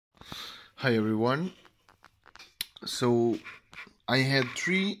Hi everyone. So I had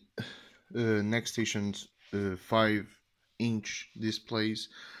three Nextion 5-inch displays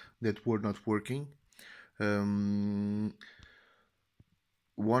that were not working. One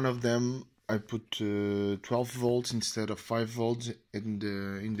of them I put 12 volts instead of 5 volts in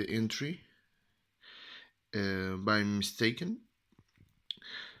the entry by mistaken,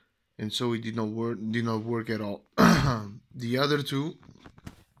 and so it did not work at all. The other two,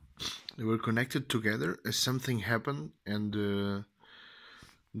 they were connected together as something happened, and the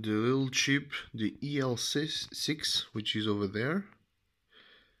little chip, the EL6, which is over there,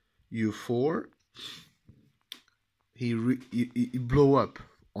 U4, he blew up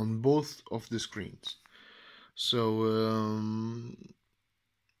on both of the screens. So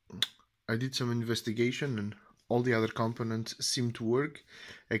I did some investigation, and all the other components seemed to work,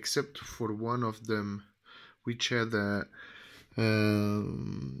 except for one of them, which had a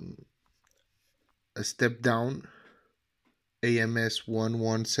step down AMS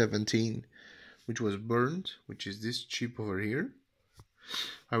 1117, which was burned, which is this chip over here.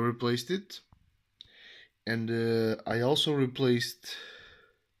 I replaced it, and I also replaced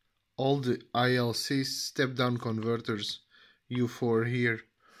all the ILC step down converters U4 here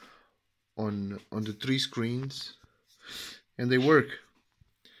on the three screens, and they work.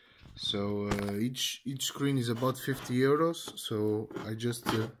 So each screen is about 50 euros, so I just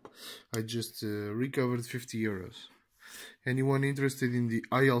recovered 50 euros. Anyone interested in the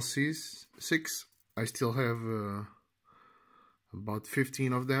ILC6? I still have about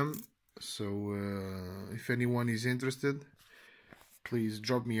 15 of them, so if anyone is interested, please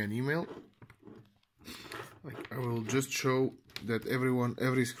drop me an email. I will just show that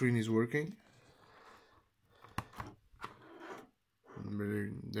every screen is working.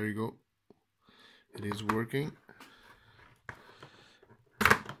 There you go. It is working.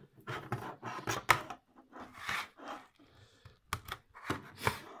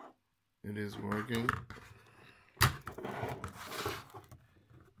 It is working.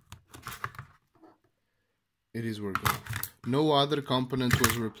 It is working. No other component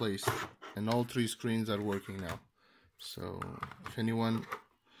was replaced, and all three screens are working now. So if anyone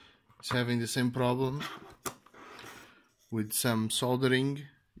is having the same problem with some soldering,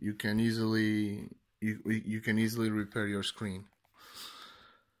 you can easily repair your screen.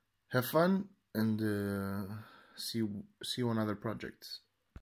 Have fun, and see you on other projects.